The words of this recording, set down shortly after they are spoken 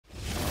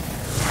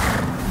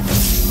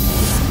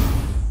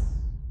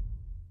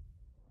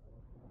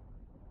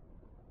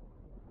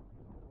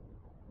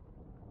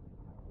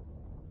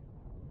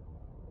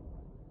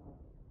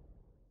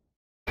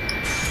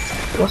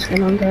What's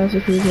going on, guys?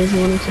 If you guys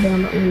want today,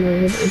 I'm not in the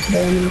video, and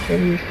today I'm going to show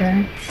you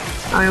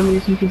this. I am going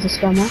to think he's a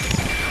scammer,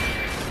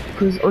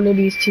 because under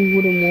these two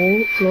wooden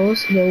wall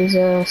floors there is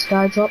a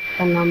sky drop,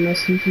 and I'm going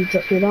to see if he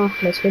drops me down.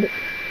 Let's get it.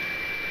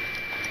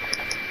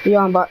 Yo,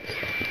 I'm back.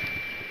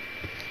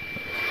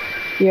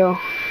 Yo,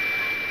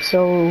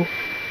 so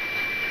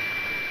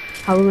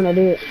how we gonna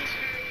do it?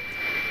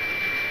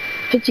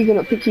 Pick your gun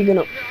up, pick your gun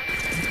up.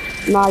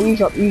 Nah, you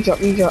drop.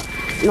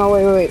 No,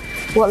 wait.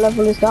 What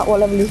level is that?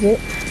 What level is it?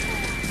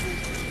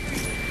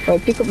 Wait,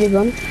 pick up your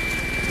gun.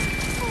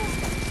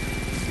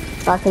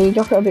 Like, can you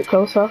drop it a bit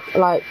closer?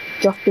 Like,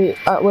 drop it.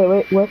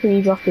 Wait, where can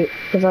you drop it?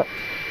 Cause I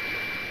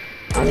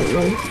don't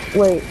know.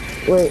 Wait.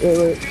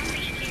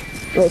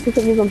 Wait, pick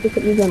up your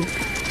gun.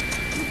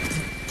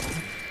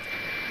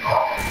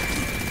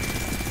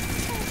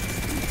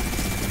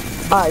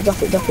 Alright,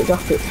 drop it.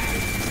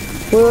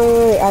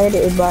 Wait, I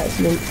edited by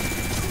accident.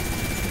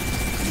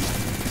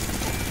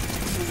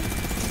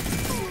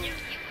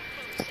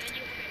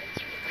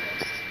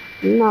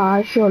 Nah,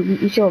 it's your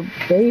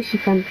base, you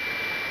can.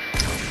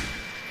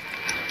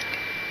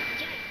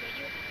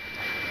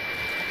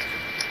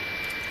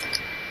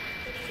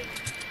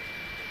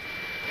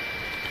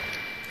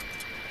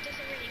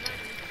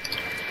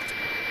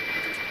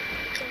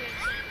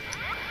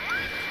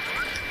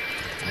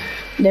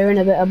 They're in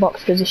a better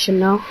box position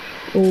now.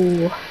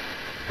 Ooh.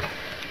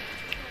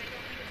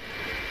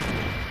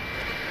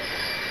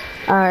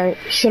 Alright,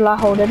 shall I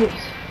hold it?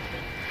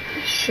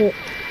 Shit,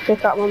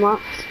 pick up my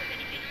marks.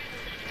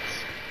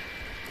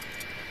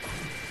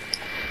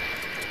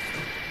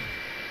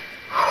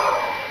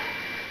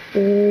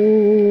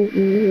 Oh,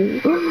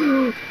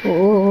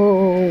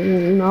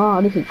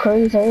 no, this is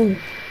crazy.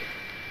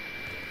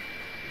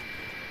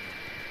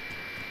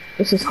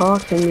 This is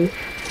hard for me.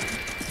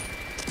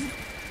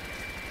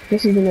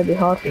 This is gonna be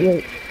hard for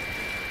you.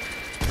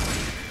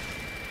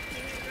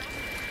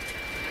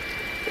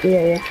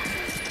 Yeah.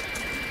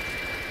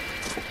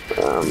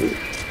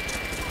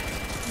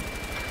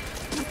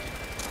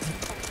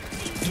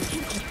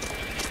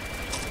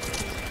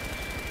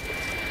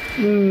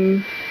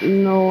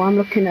 No, I'm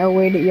looking at a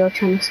way that you're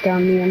trying to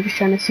scam me. I'm just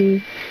trying to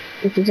see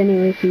if there's any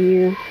way for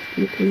you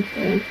can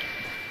try.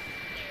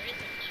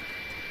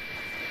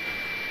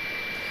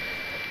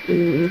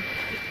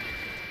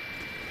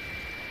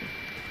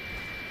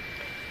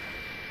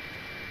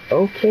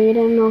 Okay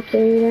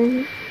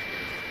then.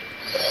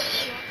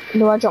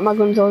 Do I drop my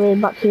guns all the way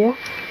back here?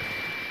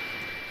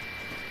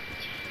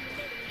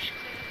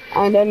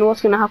 And then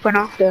what's gonna happen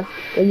after?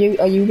 Are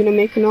you gonna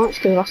make an arch?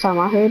 Because last time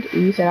I heard,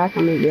 you said I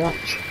can make the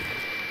arch.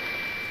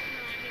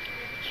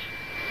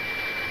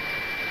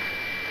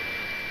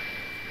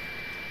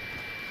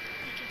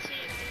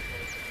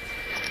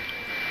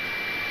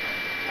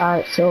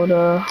 Alright, so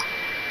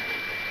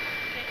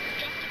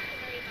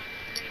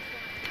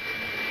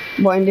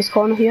what, in this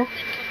corner here?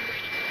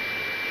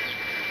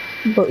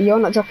 But you're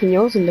not dropping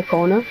yours in the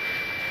corner.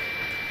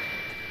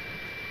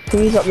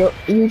 Can you drop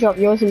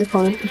yours in the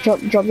corner?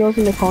 Drop yours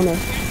in the corner.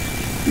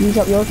 You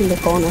drop yours in the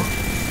corner.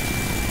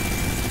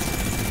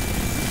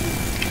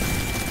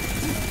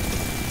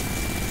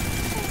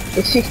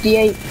 It's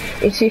 58.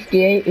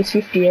 It's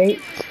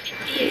 58.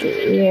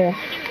 Yeah.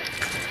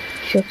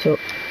 Shut up.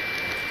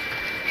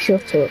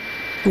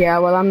 Yeah,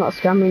 well, I'm not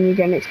scamming you,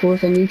 getting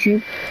exposed on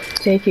YouTube.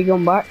 Take your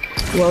gun back.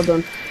 Well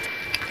done.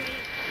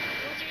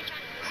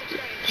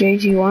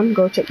 JG1,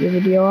 go check the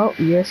video out.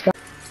 Yes,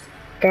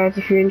 guys,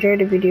 if you enjoyed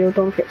the video,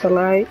 don't forget to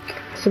like,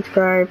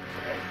 subscribe,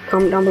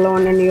 comment down below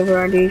on any other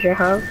ideas you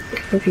have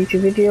for future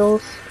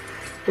videos.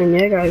 And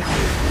yeah, guys.